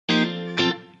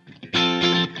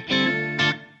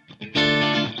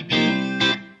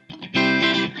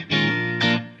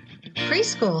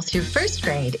Preschool through first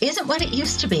grade isn't what it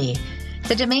used to be.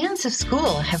 The demands of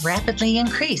school have rapidly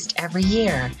increased every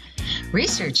year.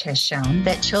 Research has shown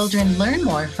that children learn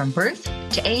more from birth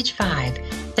to age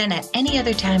 5 than at any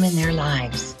other time in their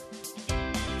lives.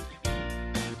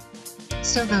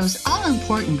 So those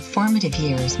all-important formative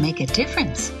years make a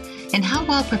difference in how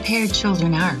well prepared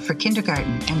children are for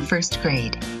kindergarten and first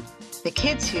grade. The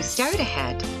kids who start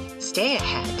ahead stay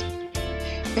ahead.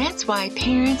 That's why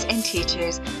parents and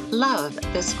teachers love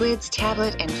the Skwids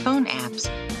tablet and phone apps,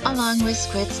 along with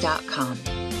Skwids.com.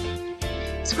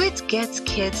 Skwids gets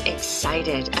kids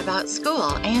excited about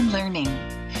school and learning,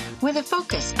 with a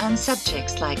focus on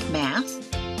subjects like math,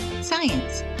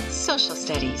 science, social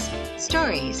studies,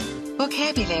 stories,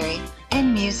 vocabulary,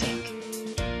 and music.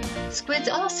 Skwids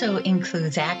also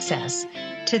includes access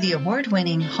to the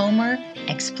award-winning Homer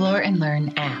Explore and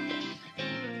Learn app.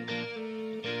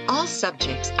 All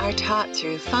subjects are taught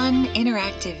through fun,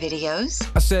 interactive videos.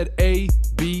 I said A,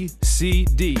 B, C,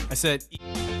 D. I said E.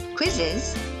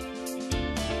 Quizzes,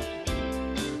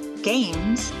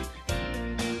 games,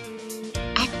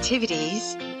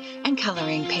 activities, and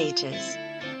coloring pages.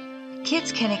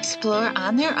 Kids can explore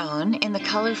on their own in the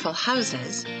colorful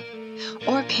houses,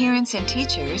 or parents and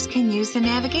teachers can use the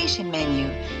navigation menu,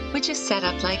 which is set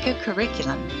up like a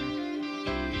curriculum.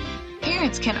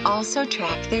 Parents can also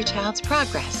track their child's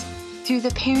progress through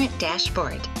the parent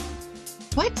dashboard.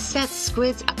 What sets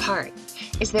Skwids apart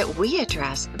is that we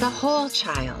address the whole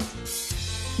child.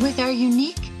 With our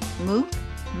unique Move,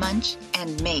 Munch,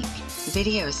 and Make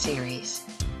video series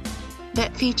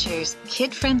that features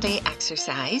kid-friendly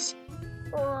exercise,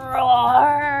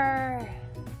 roar,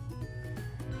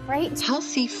 right?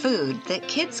 Healthy food that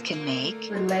kids can make.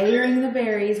 We're layering the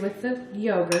berries with the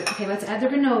yogurt. Okay, let's add the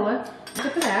granola.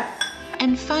 Look at that.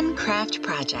 And fun craft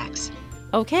projects.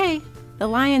 Okay, the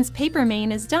lion's paper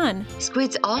mane is done.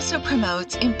 Skwids also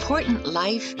promotes important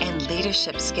life and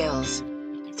leadership skills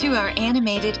through our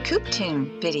animated Coop Tune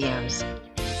videos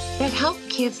that help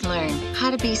kids learn how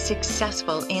to be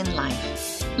successful in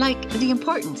life, like the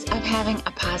importance of having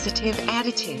a positive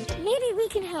attitude. Maybe we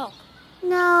can help.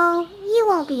 No, you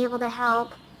won't be able to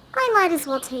help. I might as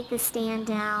well take the stand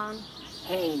down.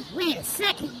 Hey, wait a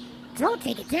second. Don't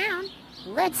take it down.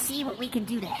 Let's see what we can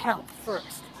do to help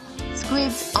first.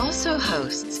 Skwids also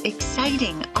hosts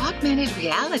exciting augmented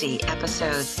reality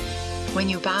episodes when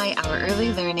you buy our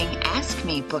Early Learning Ask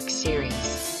Me book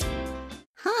series.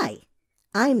 Hi,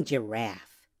 I'm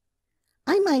Giraffe.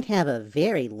 I might have a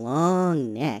very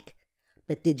long neck,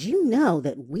 but did you know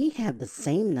that we have the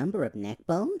same number of neck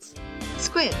bones?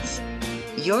 Skwids,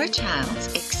 your child's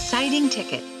exciting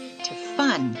ticket to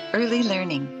fun early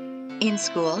learning in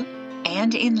school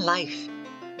and in life.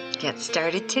 Get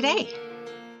started today.